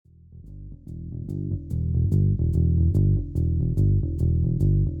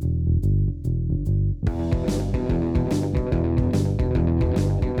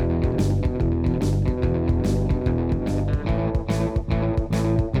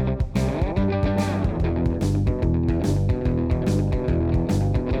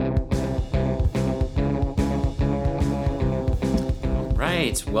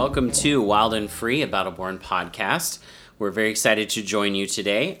right, welcome to Wild and Free, a Battleborn podcast. We're very excited to join you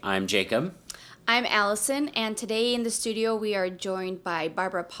today. I'm Jacob. I'm Allison, and today in the studio we are joined by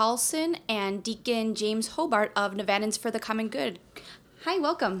Barbara Paulson and Deacon James Hobart of Nevadans for the Common Good. Hi,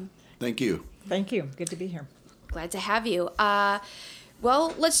 welcome. Thank you. Thank you. Good to be here. Glad to have you.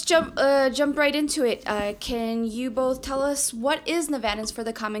 Well, let's jump right into it. Can you both tell us what is Nevadans for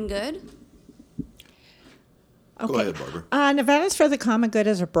the Common Good? Okay. Go ahead, Barbara. Nevadans for the Common Good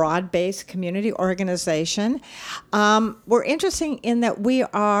is a broad-based community organization. We're interesting in that we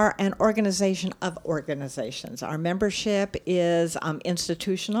are an organization of organizations. Our membership is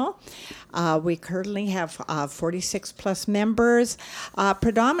institutional. We currently have 46 plus members,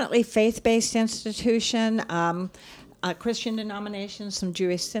 predominantly faith-based institution, Christian denominations, some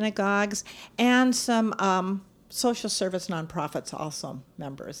Jewish synagogues, and some social service nonprofits also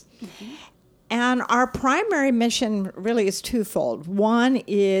members. Mm-hmm. And our primary mission really is twofold. One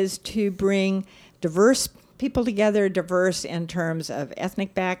is to bring diverse people together, diverse in terms of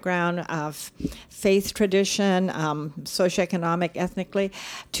ethnic background, of faith tradition, socioeconomic, ethnically,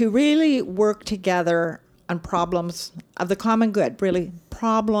 to really work together on problems of the common good, really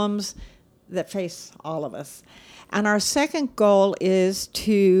problems that face all of us. And our second goal is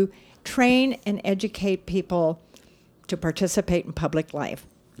to train and educate people to participate in public life.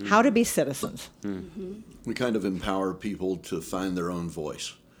 How to be citizens. Mm-hmm. We kind of empower people to find their own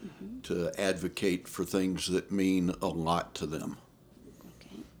voice, to advocate for things that mean a lot to them.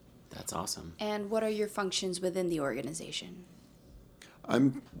 Okay. That's awesome. And what are your functions within the organization?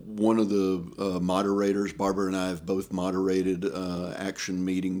 I'm one of the moderators. Barbara and I have both moderated action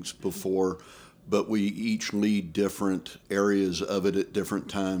meetings before, but we each lead different areas of it at different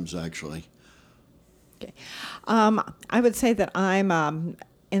times, actually. Okay. I would say that I'm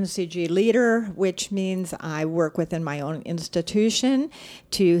NCG leader, which means I work within my own institution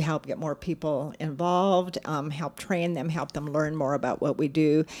to help get more people involved, help train them, help them learn more about what we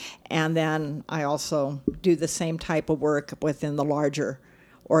do. And then I also do the same type of work within the larger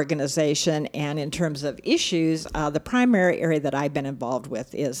organization. And in terms of issues, the primary area that I've been involved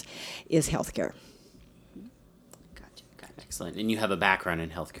with is healthcare. Excellent. And you have a background in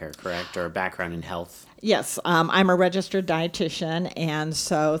healthcare, correct? Or a background in health? Yes. I'm a registered dietitian, and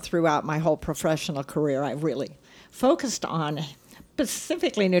so throughout my whole professional career, I've really focused on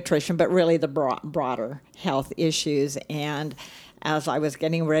specifically nutrition, but really the broader health issues. And as I was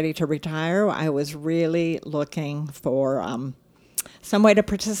getting ready to retire, I was really looking for some way to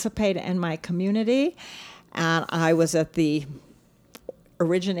participate in my community. And I was at the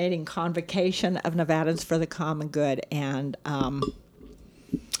originating convocation of Nevadans for the Common Good, and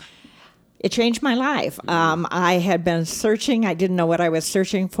it changed my life. I had been searching. I didn't know what I was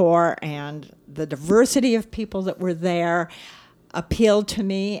searching for, and the diversity of people that were there appealed to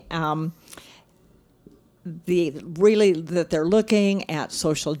me. That they're looking at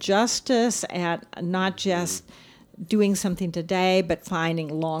social justice, at not just doing something today, but finding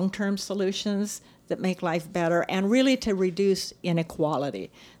long-term solutions that make life better, and really to reduce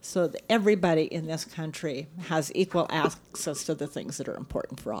inequality so that everybody in this country has equal access to the things that are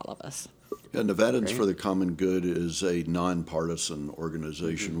important for all of us. Yeah, Nevadans for the Common Good is a nonpartisan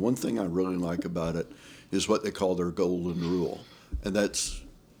organization. Mm-hmm. One thing I really like about it is what they call their golden rule, and that's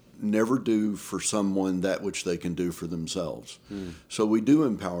never do for someone that which they can do for themselves. So we do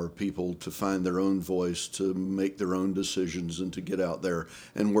empower people to find their own voice, to make their own decisions, and to get out there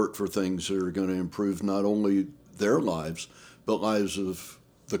and work for things that are going to improve not only their lives, but lives of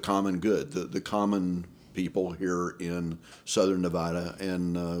the common good, the common people here in southern Nevada,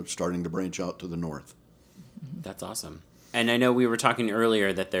 and starting to branch out to the north. That's awesome. And I know we were talking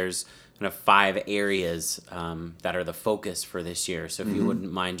earlier that there's kind of 5 areas that are the focus for this year. So if you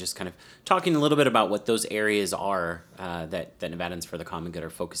wouldn't mind just kind of talking a little bit about what those areas are that Nevadans for the Common Good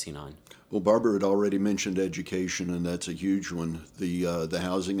are focusing on. Well, Barbara had already mentioned education, and that's a huge one. The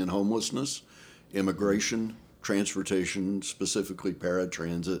housing and homelessness, immigration, transportation, specifically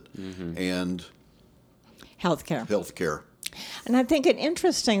paratransit, and healthcare. And I think an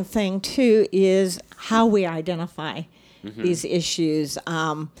interesting thing, too, is how we identify these issues.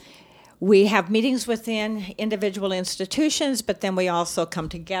 We have meetings within individual institutions, but then we also come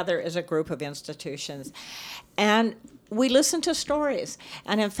together as a group of institutions. And we listen to stories.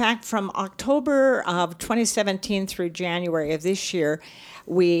 And in fact, from October of 2017 through January of this year,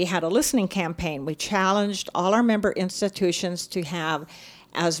 we had a listening campaign. We challenged all our member institutions to have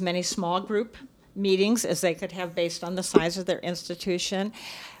as many small group meetings as they could have based on the size of their institution,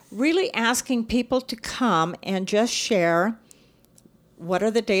 really asking people to come and just share what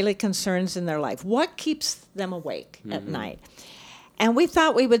are the daily concerns in their life, what keeps them awake at night. And we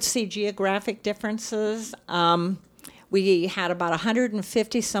thought we would see geographic differences. We had about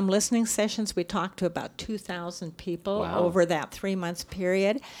 150 some listening sessions. We talked to about 2,000 people Wow. over that 3-month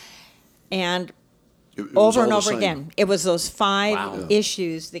period. And It was over and all the over same. again, it was those 5 Wow. Yeah.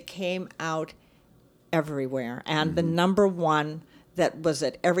 issues that came out everywhere. And the number one that was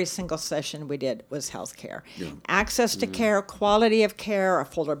at every single session we did was healthcare. Yeah. Access to care, quality of care,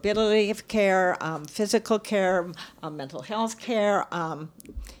 affordability of care, physical care, mental health care.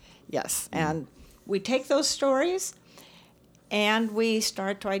 Yes, and we take those stories and we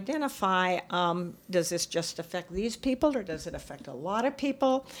start to identify, does this just affect these people or does it affect a lot of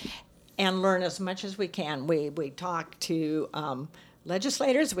people? And learn as much as we can. We talk to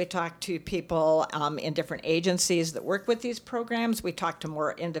legislators, we talk to people in different agencies that work with these programs, we talk to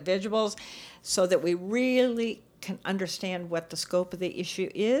more individuals so that we really can understand what the scope of the issue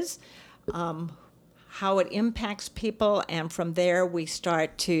is, how it impacts people, and from there we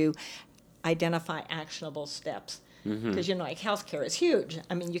start to identify actionable steps. Because, like healthcare is huge.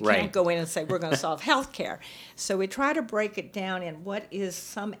 I mean, you can't Right. go in and say, we're going to solve healthcare. So we try to break it down in what is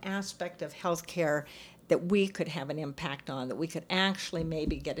some aspect of healthcare that we could have an impact on, that we could actually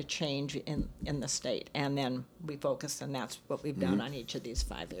maybe get a change in the state. And then we focus, and that's what we've done on each of these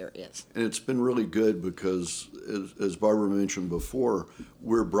 5 areas. And it's been really good because, as Barbara mentioned before,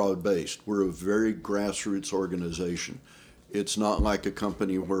 we're broad-based. We're a very grassroots organization. It's not like a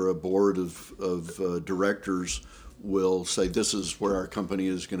company where a board of directors will say, this is where our company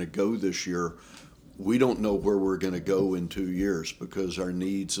is going to go this year. We don't know where we're going to go in 2 years because our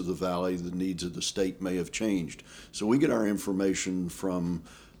needs of the valley, the needs of the state may have changed. So we get our information from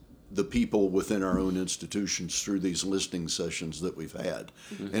the people within our own institutions through these listening sessions that we've had.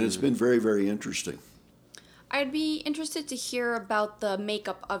 And it's been very, very interesting. I'd be interested to hear about the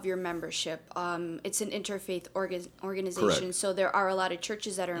makeup of your membership. It's an interfaith organization, Correct. so there are a lot of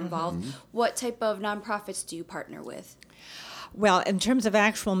churches that are involved. What type of nonprofits do you partner with? Well, in terms of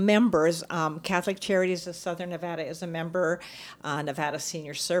actual members, Catholic Charities of Southern Nevada is a member, Nevada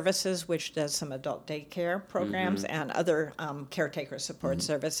Senior Services, which does some adult daycare programs and other caretaker support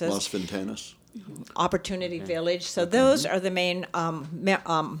services. Las Ventanas. Opportunity Village. So those are the main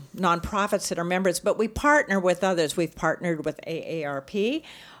nonprofits that are members, but we partner with others. We've partnered with AARP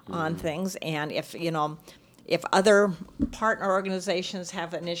on things, and if other partner organizations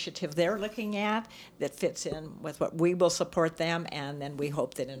have initiative they're looking at that fits in with what we will support them, and then we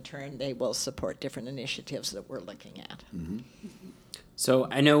hope that in turn they will support different initiatives that we're looking at. So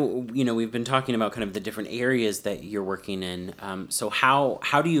I know, we've been talking about kind of the different areas that you're working in. So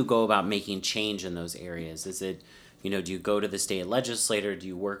how do you go about making change in those areas? Is it, do you go to the state legislator? Do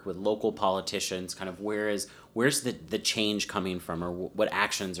you work with local politicians? Kind of where's the change coming from, or what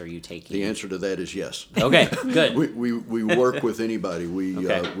actions are you taking? The answer to that is yes. Okay, good. We work with anybody. We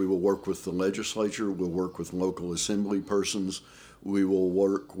will work with the legislature. We'll work with local assembly persons. We will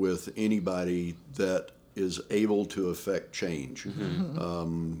work with anybody that is able to affect change.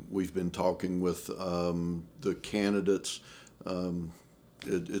 We've been talking with the candidates.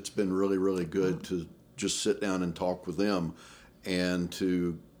 It's been really, really good to just sit down and talk with them and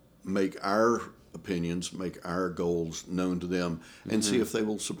to make our opinions, make our goals known to them, and see if they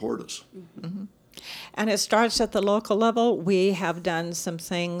will support us. And it starts at the local level. We have done some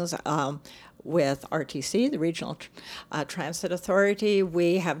things with RTC, the Regional Transit Authority.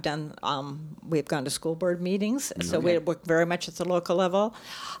 We have done, we've gone to school board meetings, so we work very much at the local level,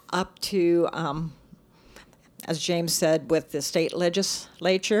 up to, as James said, with the state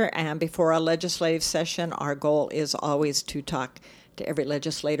legislature. And before a legislative session, our goal is always to talk to every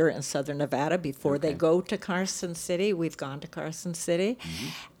legislator in Southern Nevada before they go to Carson City. We've gone to Carson City.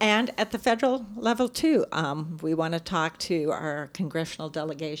 And at the federal level, too, we want to talk to our congressional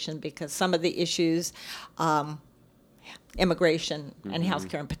delegation because some of the issues, immigration and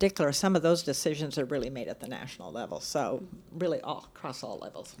healthcare in particular, some of those decisions are really made at the national level. So really all across all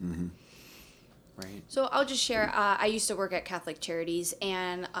levels. Right. So I'll just share, I used to work at Catholic Charities,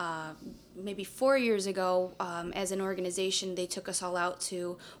 and maybe 4 years ago, as an organization, they took us all out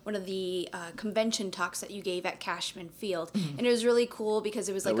to one of the convention talks that you gave at Cashman Field. And it was really cool because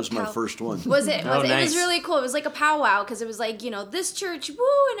it was like That was my first one. Was it? Oh, It nice. was really cool. It was like a powwow because it was like, this church,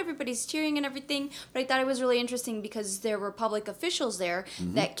 woo, and everybody's cheering and everything. But I thought it was really interesting because there were public officials there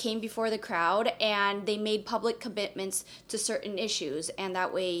that came before the crowd, and they made public commitments to certain issues. And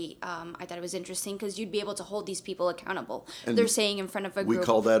that way, I thought it was interesting because you'd be able to hold these people accountable. And They're saying in front of a We group.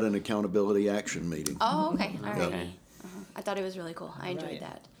 call that an accountability action meeting. Oh, okay. All right. Okay. I thought it was really cool. I enjoyed Right.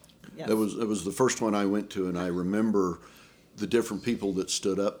 that. Yes. It was the first one I went to, and I remember the different people that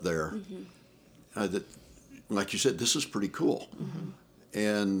stood up there. That like you said, this is pretty cool.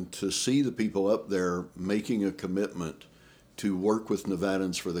 And to see the people up there making a commitment to work with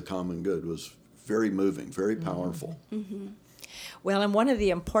Nevadans for the common good was very moving, very powerful. Well, and one of the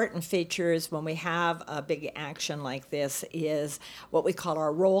important features when we have a big action like this is what we call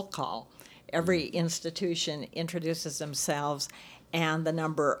our roll call. Every institution introduces themselves and the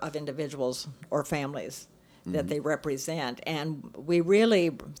number of individuals or families that they represent. And we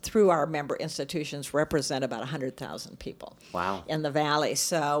really, through our member institutions, represent about 100,000 people Wow. in the Valley.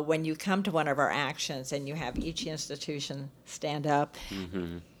 So when you come to one of our actions and you have each institution stand up,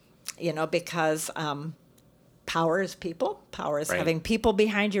 because power is people. Power is Right. having people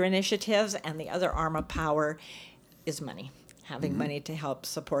behind your initiatives, and the other arm of power is money. Having money to help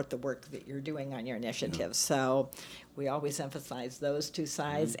support the work that you're doing on your initiatives. So we always emphasize those two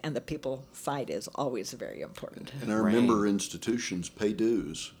sides, and the people side is always very important. And our Right. member institutions pay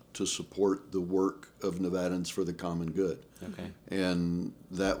dues to support the work of Nevadans for the common good. Okay. And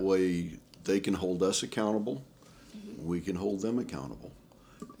that way they can hold us accountable, we can hold them accountable.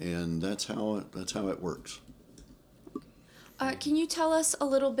 And that's how it works. Can you tell us a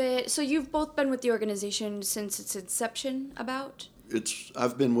little bit? So you've both been with the organization since its inception, about?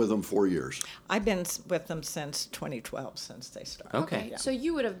 I've been with them 4 years. I've been with them since 2012, since they started. Okay. Yeah. So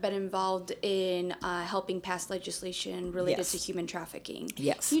you would have been involved in helping pass legislation related Yes. to human trafficking.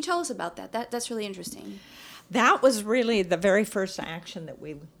 Yes. Can you tell us about that? That's really interesting. That was really the very first action that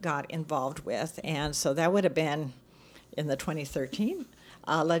we got involved with, and so that would have been in the 2013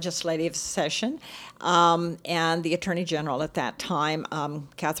 legislative session. And the Attorney General at that time,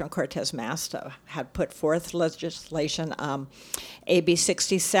 Catherine Cortez Masto, had put forth legislation, AB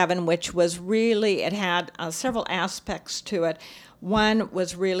 67, which was really, it had several aspects to it. One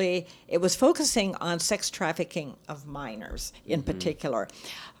was really, it was focusing on sex trafficking of minors in particular.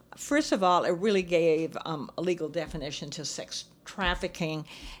 First of all, it really gave a legal definition to sex trafficking,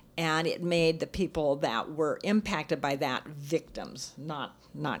 and it made the people that were impacted by that victims,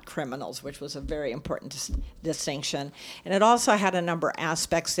 not criminals, which was a very important distinction. And it also had a number of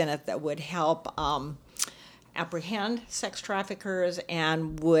aspects in it that would help apprehend sex traffickers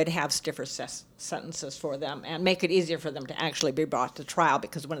and would have stiffer sentences for them and make it easier for them to actually be brought to trial,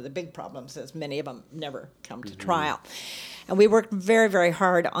 because one of the big problems is many of them never come to trial. And we worked very, very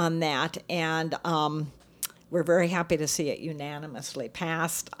hard on that, and we're very happy to see it unanimously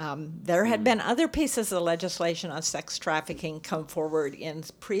passed. There had been other pieces of legislation on sex trafficking come forward in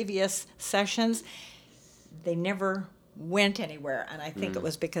previous sessions. They never went anywhere, and I think it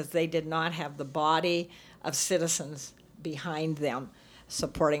was because they did not have the body of citizens behind them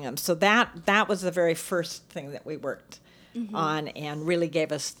supporting them. So that was the very first thing that we worked on, and really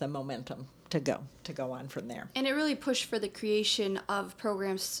gave us the momentum to go on from there. And it really pushed for the creation of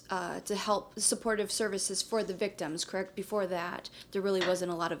programs to help supportive services for the victims, correct? Before that, there really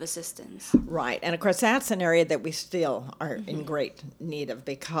wasn't a lot of assistance. Right, and of course that's an area that we still are in great need of,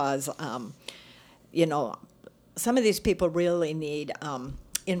 because some of these people really need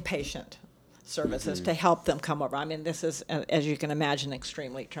inpatient services to help them come over. I mean, this is, as you can imagine, an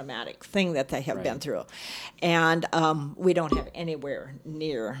extremely traumatic thing that they have been through. And we don't have anywhere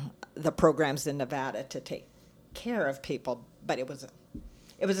near the programs in Nevada to take care of people, but it was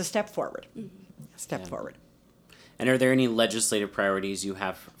a step forward. A step forward. And are there any legislative priorities you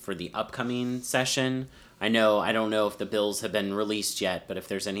have for the upcoming session? I don't know if the bills have been released yet, but if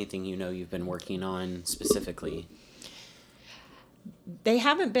there's anything you've been working on specifically. They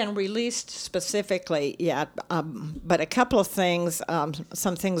haven't been released specifically yet, but a couple of things,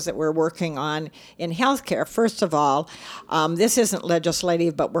 some things that we're working on in healthcare. First of all, this isn't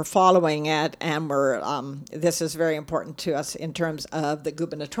legislative, but we're following it, and this is very important to us in terms of the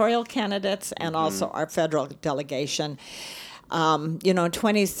gubernatorial candidates and also our federal delegation. In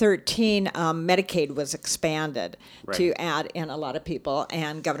 2013, Medicaid was expanded to add in a lot of people,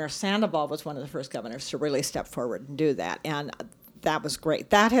 and Governor Sandoval was one of the first governors to really step forward and do that, and that was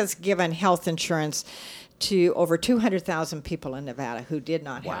great. That has given health insurance to over 200,000 people in Nevada who did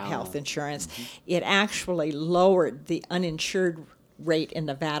not have health insurance. It actually lowered the uninsured rate in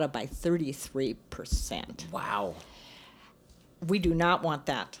Nevada by 33%. Wow. We do not want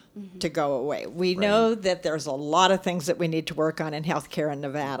that to go away. We know that there's a lot of things that we need to work on in healthcare in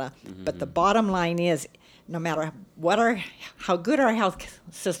Nevada, but the bottom line is, no matter how good our health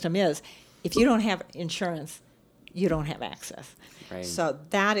system is, if you don't have insurance, you don't have access. Right. So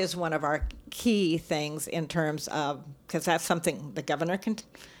that is one of our key things in terms of, because that's something the governor can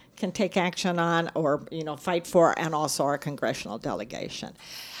take action on or fight for, and also our congressional delegation.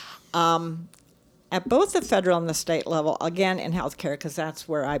 at both the federal and the state level, again in healthcare, because that's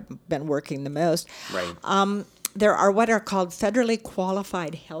where I've been working the most. Right. There are what are called federally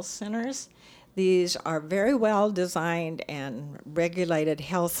qualified health centers. These are very well designed and regulated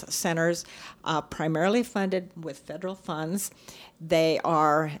health centers, primarily funded with federal funds. They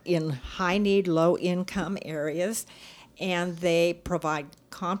are in high need, low income areas, and they provide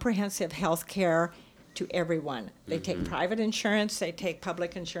comprehensive health care to everyone. They take private insurance, they take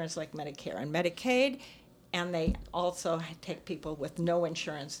public insurance like Medicare and Medicaid, and they also take people with no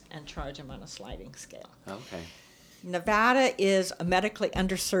insurance and charge them on a sliding scale. Okay. Nevada is a medically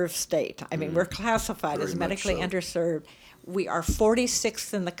underserved state. I mean, we're classified Very as much medically so. underserved. We are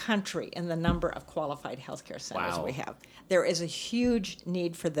 46th in the country in the number of qualified healthcare centers Wow. we have. There is a huge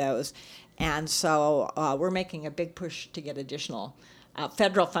need for those, and so we're making a big push to get additional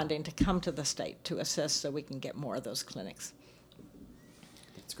federal funding to come to the state to assist so we can get more of those clinics.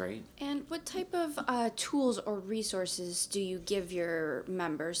 That's great. And what type of tools or resources do you give your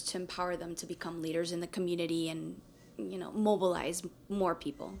members to empower them to become leaders in the community and, mobilize more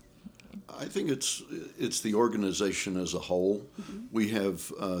people? I think it's the organization as a whole. We have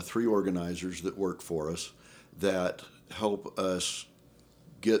 3 organizers that work for us that help us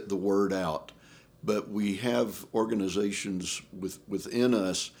get the word out. But we have organizations within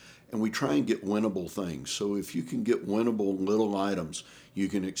us, and we try and get winnable things. So if you can get winnable little items, you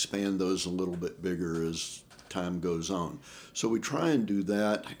can expand those a little bit bigger as time goes on. So we try and do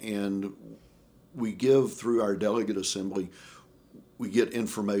that, and we give through our delegate assembly, we get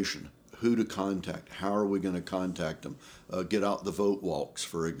information, who to contact, how are we going to contact them, get out the vote walks,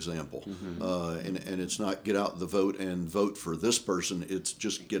 for example. And it's not get out the vote and vote for this person, it's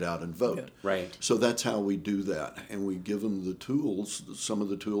just get out and vote. Right. So that's how we do that. And we give them the tools. Some of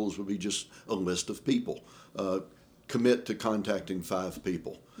the tools would be just a list of people. Commit to contacting 5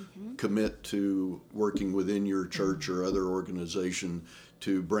 people. Commit to working within your church or other organization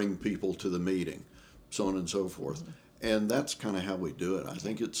to bring people to the meeting, so on and so forth. And that's kind of how we do it. I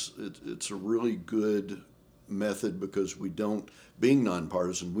think it's a really good method because we don't, being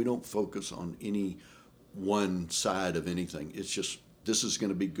nonpartisan, we don't focus on any one side of anything. It's just, this is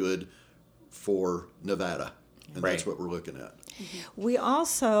going to be good for Nevada. And that's Right. what we're looking at. We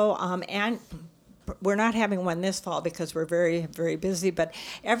also, and we're not having one this fall because we're very, very busy, but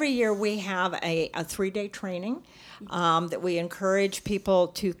every year we have a 3-day training that we encourage people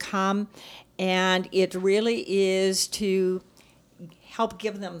to come, and it really is to help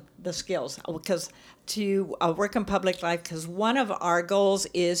give them the skills because to work in public life, because one of our goals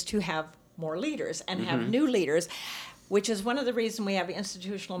is to have more leaders and have new leaders, which is one of the reasons we have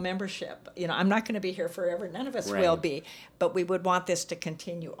institutional membership. I'm not going to be here forever. None of us will Right. be, but we would want this to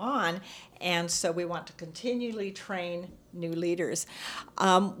continue on. And so we want to continually train new leaders.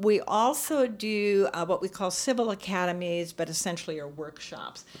 We also do what we call civil academies, but essentially are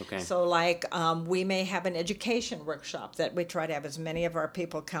workshops. Okay. So like we may have an education workshop that we try to have as many of our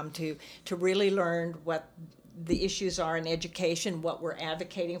people come to really learn what the issues are in education, what we're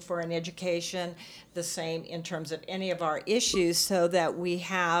advocating for in education, the same in terms of any of our issues, so that we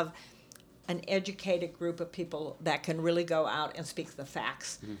have an educated group of people that can really go out and speak the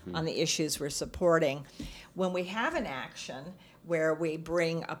facts on the issues we're supporting. When we have an action where we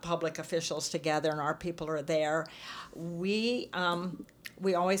bring public officials together and our people are there, we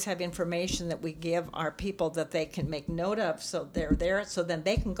always have information that we give our people that they can make note of, so they're there, so then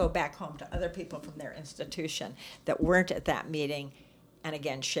they can go back home to other people from their institution that weren't at that meeting, and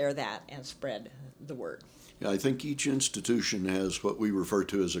again, share that and spread the word. Yeah, I think each institution has what we refer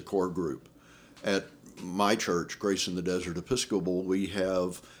to as a core group. At my church, Grace in the Desert Episcopal, we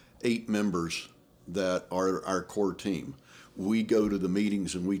have 8 members that are our core team. We go to the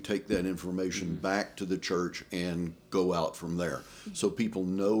meetings and we take that information back to the church and go out from there. So people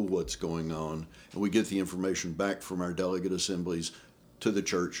know what's going on, and we get the information back from our delegate assemblies to the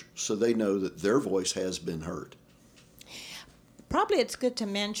church so they know that their voice has been heard. Probably it's good to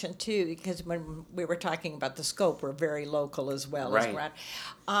mention, too, because when we were talking about the scope, we're very local as well. Right.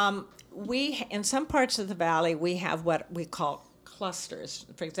 We, in some parts of the valley, we have what we call clusters.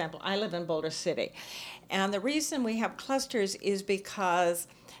 For example, I live in Boulder City. And the reason we have clusters is because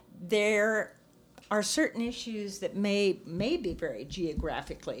there are certain issues that may be very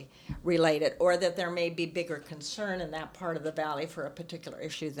geographically related, or that there may be bigger concern in that part of the valley for a particular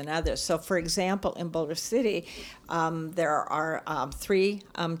issue than others. So, for example, in Boulder City, there are 3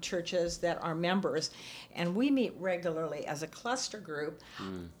 churches that are members, and we meet regularly as a cluster group,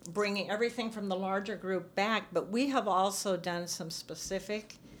 bringing everything from the larger group back, but we have also done some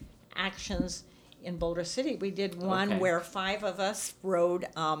specific actions in Boulder City. We did one Okay. where 5 of us rode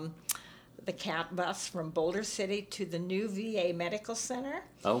the CAT bus from Boulder City to the new VA Medical Center.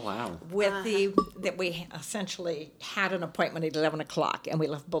 Oh, wow. With that we essentially had an appointment at 11 o'clock, and we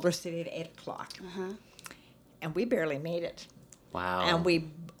left Boulder City at 8 o'clock. And we barely made it. Wow. And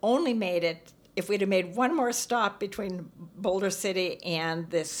we only made it, if we'd have made one more stop between Boulder City and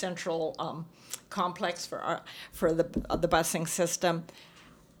the central complex for the busing system,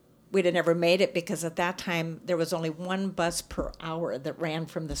 we'd have never made it, because at that time there was only one bus per hour that ran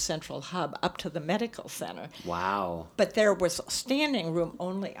from the central hub up to the medical center. Wow. But there was standing room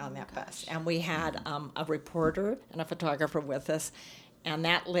only on that bus. And we had a reporter and a photographer with us, and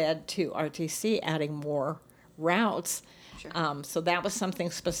that led to RTC adding more routes. Sure. So that was something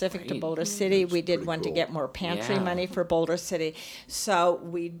specific to Great. Boulder City. We did pretty want to cool. get more pantry Yeah. money for Boulder City. So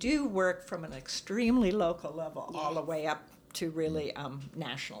we do work from an extremely local level all the way up to really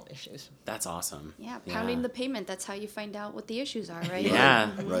national issues. That's awesome. Yeah, pounding the pavement. That's how you find out what the issues are, right?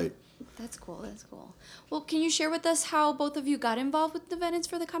 Yeah. Right. That's cool. That's cool. Well, can you share with us how both of you got involved with the Veterans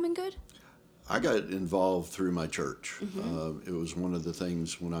for the Common Good? I got involved through my church. It was one of the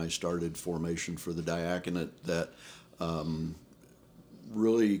things when I started formation for the diaconate that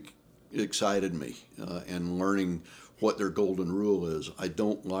really excited me, and learning what their golden rule is. I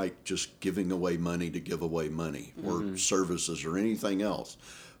don't like just giving away money to give away money or services or anything else.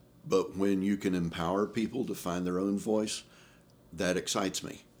 But when you can empower people to find their own voice, that excites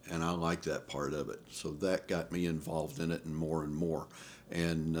me. And I like that part of it. So that got me involved in it and more.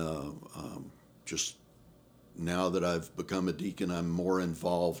 And just now that I've become a deacon, I'm more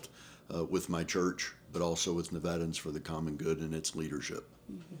involved with my church, but also with Nevadans for the Common Good and its leadership.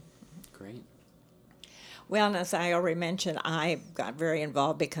 Great. Well, and as I already mentioned, I got very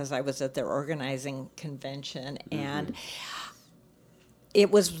involved because I was at their organizing convention, and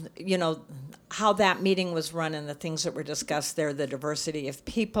it was, how that meeting was run and the things that were discussed there, the diversity of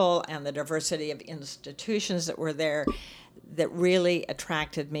people and the diversity of institutions that were there, that really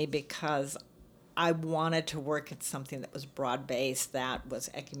attracted me, because I wanted to work at something that was broad-based, that was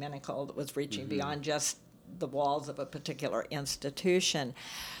ecumenical, that was reaching beyond just the walls of a particular institution.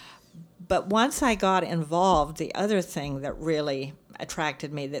 But once I got involved, the other thing that really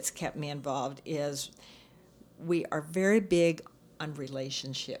attracted me, that's kept me involved, is we are very big on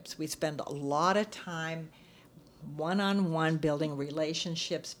relationships. We spend a lot of time one-on-one building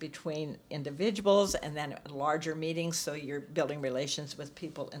relationships between individuals, and then larger meetings, so you're building relations with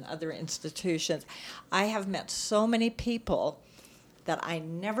people in other institutions. I have met so many people that I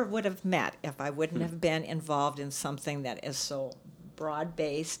never would have met if I wouldn't have been involved in something that is so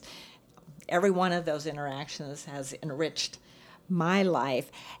broad-based. Every one of those interactions has enriched my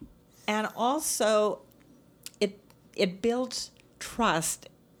life. And also, it builds trust,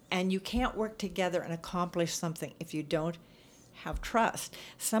 and you can't work together and accomplish something if you don't have trust.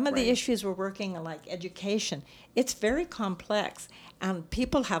 Some of the issues we're working on, like education, it's very complex, and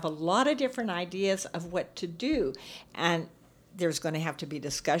people have a lot of different ideas of what to do. And there's going to have to be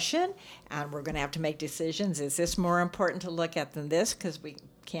discussion, and we're going to have to make decisions. Is this more important to look at than this? Because we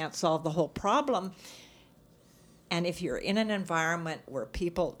can't solve the whole problem. And if you're in an environment where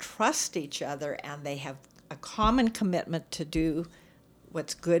people trust each other and they have a common commitment to do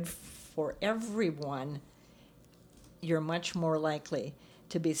what's good for everyone, you're much more likely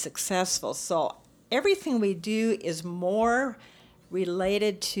to be successful. So everything we do is more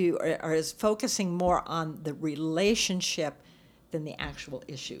related to, or is focusing more on the relationship than the actual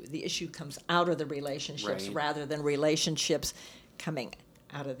issue. The issue comes out of the relationships rather than relationships coming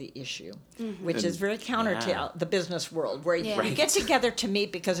out of the issue, which is very counter to the business world, where you get together to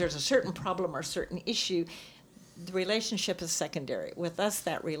meet because there's a certain problem or certain issue. The relationship is secondary. With us,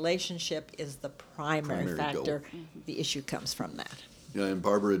 that relationship is the primary factor. The issue comes from that. Yeah, and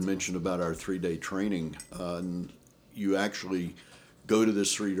Barbara had mentioned about our 3-day training. And you actually go to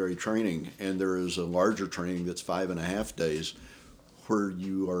this 3-day training, and there is a larger training that's 5.5 days, where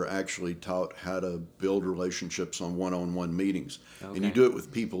you are actually taught how to build relationships on one-on-one meetings. Okay. And you do it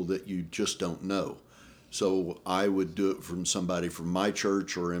with people that you just don't know. So I would do it from somebody from my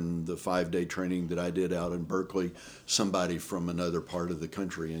church, or in the 5-day training that I did out in Berkeley, somebody from another part of the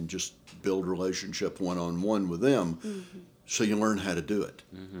country, and just build relationship one-on-one with them. So you learn how to do it.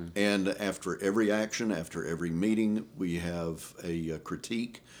 And after every action, after every meeting, we have a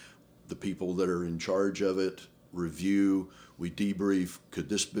critique. The people that are in charge of it review, we debrief. Could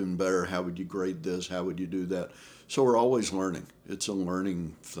this have been better? How would you grade this? How would you do that? So we're always learning. It's a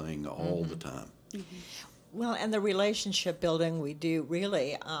learning thing all the time. Well, and the relationship building we do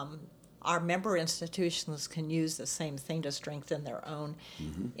really, our member institutions can use the same thing to strengthen their own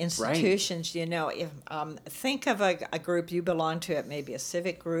institutions. You know, if think of a group you belong to, it may be a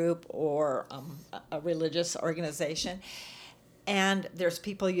civic group or a religious organization, and there's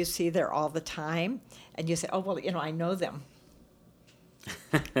people you see there all the time, and you say, oh, well, you know, I know them.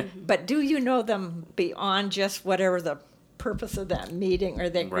 But do you know them beyond just whatever the purpose of that meeting or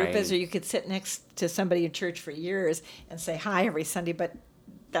that group Right. is? Or you could sit next to somebody in church for years and say hi every Sunday, but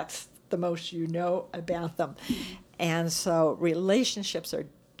that's the most you know about them. And so relationships are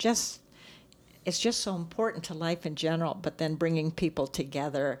it's just so important to life in general, but then bringing people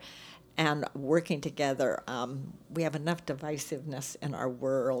together and working together. We have enough divisiveness in our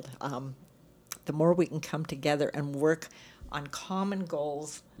world. The more we can come together and work on common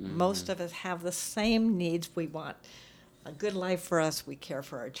goals, most of us have the same needs. We want a good life for us. We care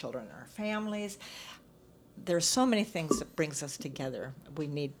for our children and our families. There's so many things that brings us together. We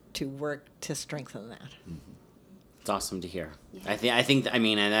need to work to strengthen that. It's awesome to hear. Yeah. I think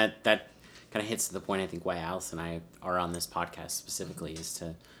and that kind of hits to the point. I think why Alice and I are on this podcast specifically is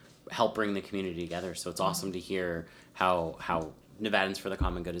to help bring the community together. So it's awesome to hear how Nevadans for the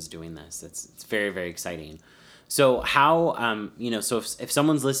Common Good is doing this. It's very, very exciting. So how so if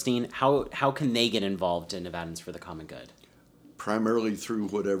someone's listening, how can they get involved in Nevadans for the Common Good? Primarily through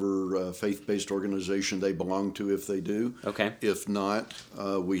whatever faith-based organization they belong to, if they do. Okay. If not,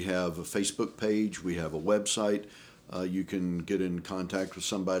 we have a Facebook page, we have a website. You can get in contact with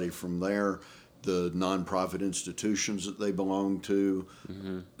somebody from there. The nonprofit institutions that they belong to.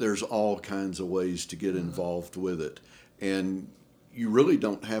 There's all kinds of ways to get involved with it. And you really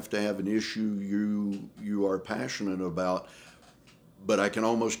don't have to have an issue you are passionate about, but I can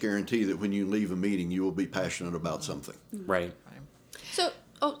almost guarantee that when you leave a meeting, you will be passionate about something. Right. So,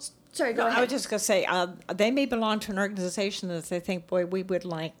 sorry, go ahead. I was just going to say, they may belong to an organization that they think, boy, we would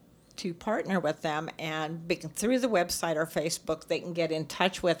like to partner with them, and through the website or Facebook, they can get in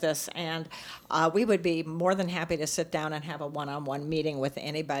touch with us, and we would be more than happy to sit down and have a one-on-one meeting with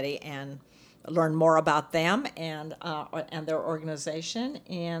anybody and learn more about them and their organization,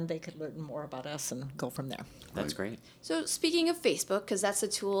 and they could learn more about us and go from there. That's great. So speaking of Facebook, because that's a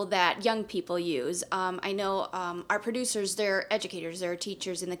tool that young people use, I know our producers, they're educators, they're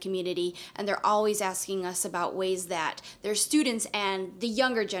teachers in the community, and they're always asking us about ways that their students and the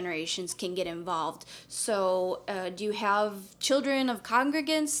younger generations can get involved. So do you have children of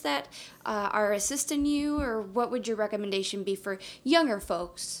congregants that are assisting you, or what would your recommendation be for younger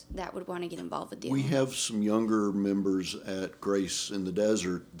folks that would want to get involved with you? We have some younger members at Grace in the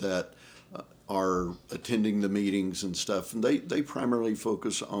Desert that are attending the meetings and stuff, and they primarily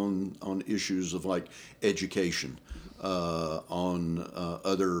focus on issues of like education, on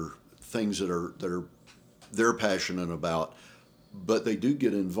other things that they're passionate about, but they do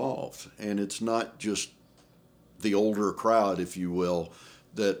get involved, and it's not just the older crowd, if you will,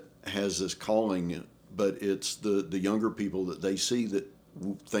 that has this calling, but it's the younger people that they see that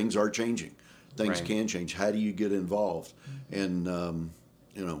things are changing, things Right. can change. How do you get involved? And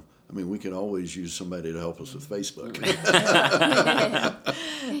we could always use somebody to help us with Facebook.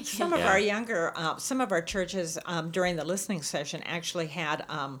 Some of our churches during the listening session actually had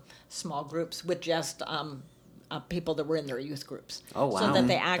small groups with just people that were in their youth groups. Oh, wow. So that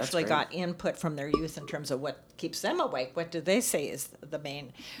they That's actually great. got input from their youth in terms of what keeps them awake. What do they say is the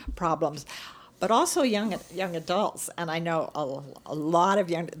main problems? But also young adults, and I know a lot of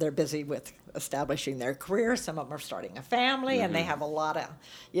they're busy with establishing their career. Some of them are starting a family, and they have a lot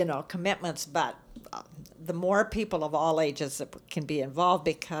of, commitments. But the more people of all ages that can be involved,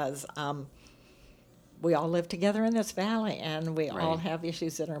 because we all live together in this valley, and we all Right. have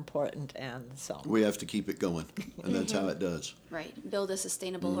issues that are important, and so. We have to keep it going, and that's how it does. Right, build a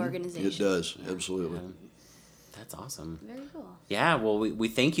sustainable organization. It does, absolutely. That's awesome. Very cool. Yeah, well, we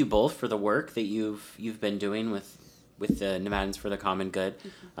thank you both for the work that you've been doing with the Nevadans for the Common Good.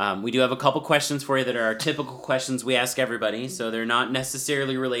 We do have a couple questions for you that are our typical questions we ask everybody, so they're not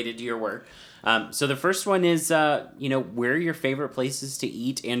necessarily related to your work. So the first one is, where are your favorite places to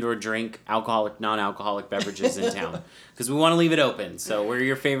eat and or drink alcoholic, non-alcoholic beverages in town? Because we want to leave it open. So where are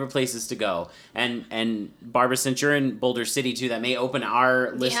your favorite places to go? And Barbara, since you're in Boulder City too, that may open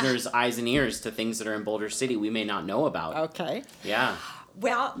our listeners' eyes and ears to things that are in Boulder City we may not know about. Okay. Yeah.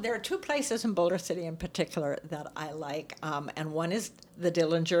 Well, there are two places in Boulder City in particular that I like, and one is the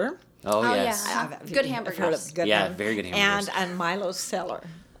Dillinger. Oh, Oh, yes. yeah. I've Good heard of hamburgers. good Yeah, ham- very good hamburgers. And Milo's Cellar,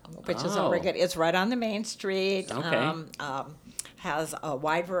 which is Oh. over good. It's right on the main street. Okay. has a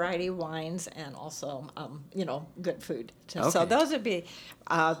wide variety of wines and also, good food. So Okay. those would be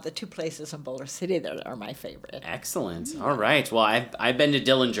the two places in Boulder City that are my favorite. Excellent. All right. Well, I've been to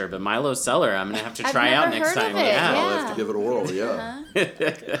Dillinger, but Milo's Cellar, I'm gonna have to I've try out never next heard time. of it, Yeah. I'll have to give it a whirl, yeah.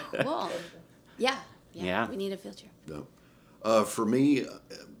 Cool. Yeah. Yeah. We need a field trip. Yeah. For me,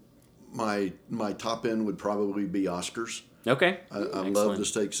 my top end would probably be Oscars. Okay. I love Excellent. the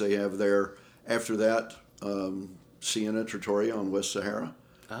steaks they have there. After that, Siena Trattoria on West Sahara.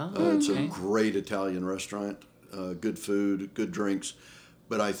 Oh, It's okay. a great Italian restaurant. Good food, good drinks.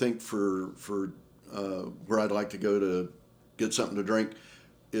 But I think for where I'd like to go to get something to drink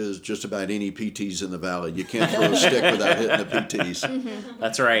is just about any PTs in the valley. You can't throw a stick without hitting the PTs.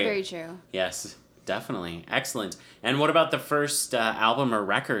 That's right. Very true. Yes, definitely. Excellent. And what about the first album or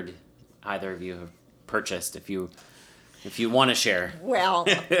record either of you have purchased, if you want to share? Well,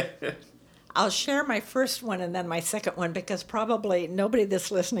 I'll share my first one and then my second one because probably nobody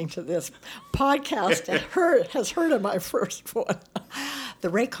that's listening to this podcast has heard of my first one. The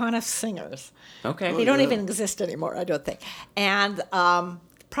Ray Conniff Singers. Okay. They don't even exist anymore, I don't think. And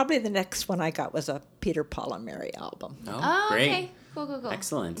probably the next one I got was a Peter, Paul, and Mary album. Oh, great. Okay. Cool.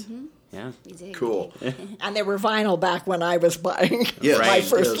 Excellent. Yeah. We dig. Cool. And they were vinyl back when I was buying Yes, my Right.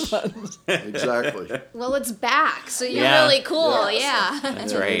 first yes. ones. Exactly. Well, it's back, so you're Yeah. really cool. Yes. Yeah.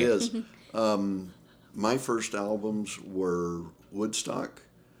 That's Yeah, right. It is. My first albums were Woodstock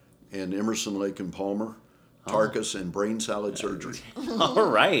and Emerson, Lake and Palmer, Tarkus, and Brain Salad Surgery. All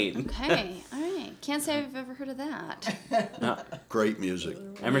right. Okay. All right. Can't say I've ever heard of that. Great music.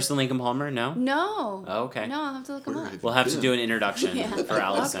 Emerson, Lake and Palmer? No? No. Oh, okay. No, I'll have to look them up. We'll have to do an introduction Yeah. for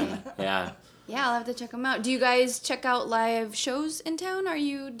Allison. Yeah. Yeah, I'll have to check them out. Do you guys check out live shows in town? Are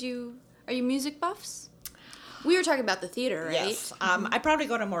you music buffs? We were talking about the theater, right? Yes. I probably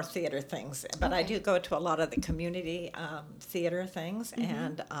go to more theater things, but I Okay. do go to a lot of the community theater things,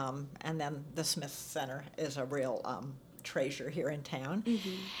 and then the Smith Center is a real treasure here in town.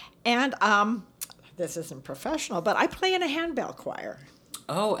 And this isn't professional, but I play in a handbell choir.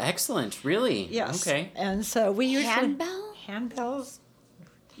 Oh, excellent. Really? Yes. Okay. And so we usually Handbell? handbells.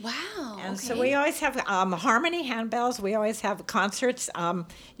 Wow. And okay. so we always have harmony handbells. We always have concerts,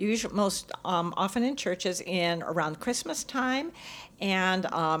 usually most often in churches in around Christmas time and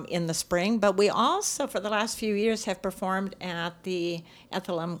in the spring. But we also, for the last few years, have performed at the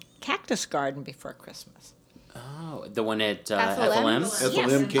Ethelum Cactus Garden before Christmas. Oh, the one at FLM? FLM? Ethel Yes.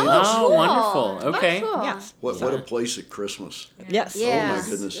 Campus. Oh, Cool. wonderful. Okay. Oh, cool. Yes. What a place at Christmas. Yes. Yeah. Oh my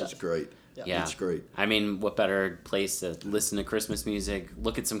goodness, it's great. Yeah. It's great. I mean, what better place to listen to Christmas music,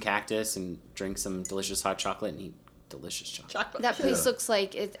 look at some cactus, and drink some delicious hot chocolate and eat delicious chocolate. Chocolate. That place looks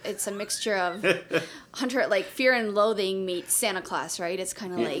like it's a mixture of Fear and Loathing meets Santa Claus, right? It's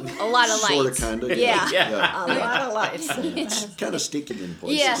kind of like a lot of lights. Sort of, kind of. Yeah. Yeah. A lot of lights. It's kind of sticky in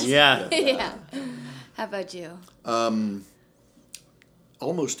places. Yeah. Yeah. Yeah. How about you?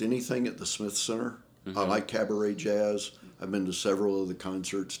 Almost anything at the Smith Center. I like cabaret jazz. I've been to several of the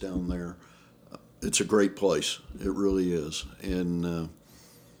concerts down there. It's a great place. It really is. And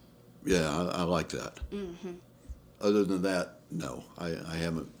I like that. Other than that, no, I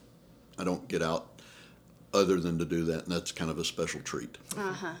haven't. I don't get out other than to do that, and that's kind of a special treat.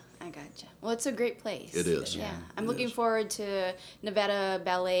 I gotcha. Well, it's a great place. It is. Yeah. I'm It looking is. forward to Nevada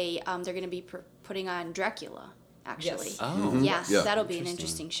Ballet. They're going to be putting on Dracula, actually. Yes. Oh, Yeah, Yeah. that'll be an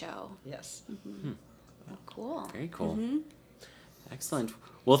Interesting. interesting show. Yes. Cool. very cool. Excellent.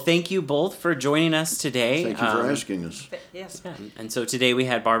 Well, thank you both for joining us today. Thank you for asking us. Yes. Yeah, and so today we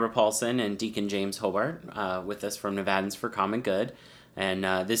had Barbara Paulson and Deacon James Hobart with us from Nevadans for Common Good. And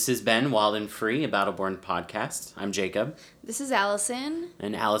this has been Wild and Free, a Battleborn podcast. I'm Jacob. This is Allison.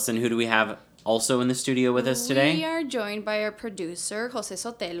 And Allison, who do we have also in the studio with us today? We are joined by our producer, Jose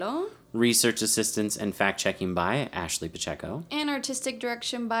Sotelo, Research assistance and fact-checking by Ashley Pacheco. and artistic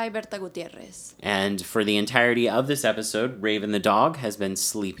direction by Berta Gutierrez. And for the entirety of this episode, Raven the dog has been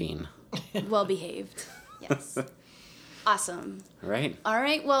sleeping. Well behaved. Yes. Awesome. All right. All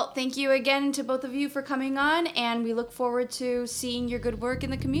right. Well, thank you again to both of you for coming on, and we look forward to seeing your good work in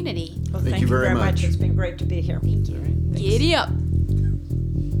the community. Well, Thank you very much. It's been great to be here. Thank you. Giddy up.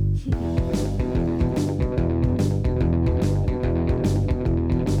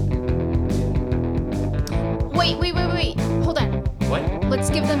 Wait. Hold on. What? Let's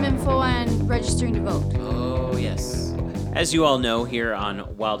give them info on registering to vote. Oh, yes. As you all know, here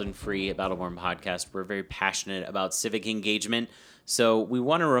on Wild and Free, a Battleborn podcast, we're very passionate about civic engagement. So we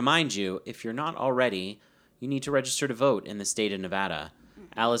want to remind you, if you're not already, you need to register to vote in the state of Nevada.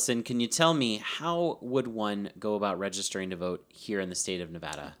 Allison, can you tell me how would one go about registering to vote here in the state of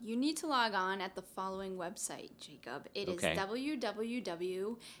Nevada? You need to log on at the following website, Jacob. It is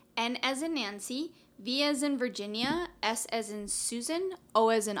www.n as in Nancy, V as in Virginia, S as in Susan, O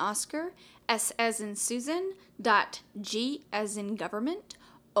as in Oscar, S as in Susan, .g as in government,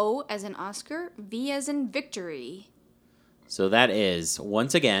 O as in Oscar, V as in victory. So that is,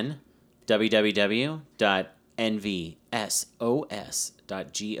 once again,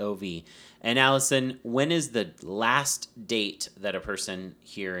 www.nvsos.gov. And Allison, when is the last date that a person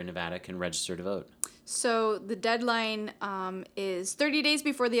here in Nevada can register to vote? So the deadline is 30 days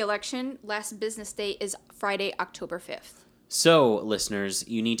before the election. Last business day is Friday, October 5th. So, listeners,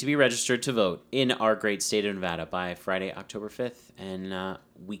 you need to be registered to vote in our great state of Nevada by Friday, October 5th, and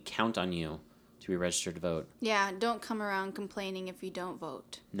we count on you to be registered to vote. Yeah, don't come around complaining if you don't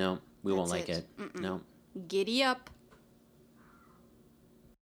vote. No, we won't That's like it. No. Giddy up.